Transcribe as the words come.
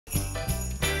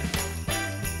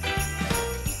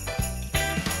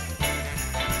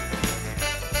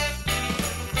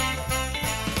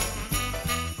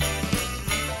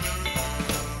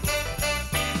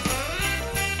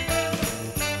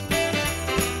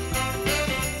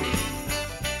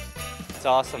It's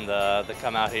awesome to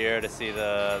come out here to see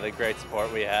the great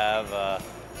support we have.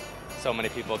 So many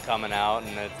people coming out,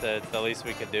 and it's the least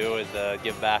we could do is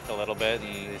give back a little bit,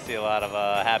 and you see a lot of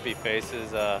happy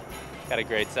faces. Got a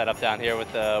great setup down here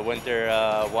with the Winter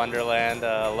Wonderland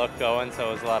look going, so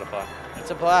it was a lot of fun.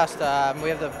 It's a blast. We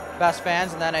have the best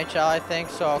fans in the NHL, I think,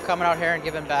 so coming out here and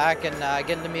giving back and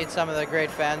getting to meet some of the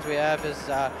great fans we have is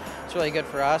it's really good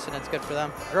for us and it's good for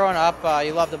them. Growing up,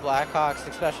 you love the Blackhawks,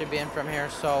 especially being from here,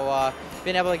 so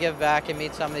being able to give back and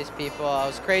meet some of these people. It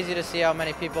was crazy to see how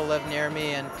many people live near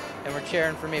me and were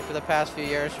cheering for me for the past few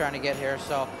years trying to get here,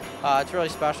 so it's really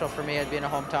special for me being a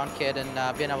hometown kid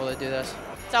and being able to do this.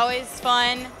 It's always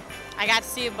fun. I got to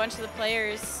see a bunch of the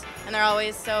players, and they're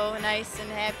always so nice and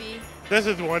happy. This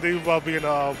is one thing about being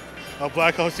a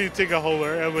Blackhawks season ticket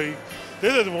holder. I mean,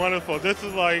 this is wonderful. This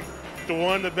is like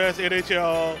one of the best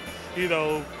NHL,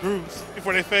 groups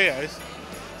for their fans.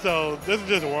 So this is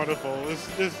just wonderful.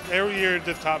 It's just every year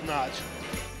just top notch.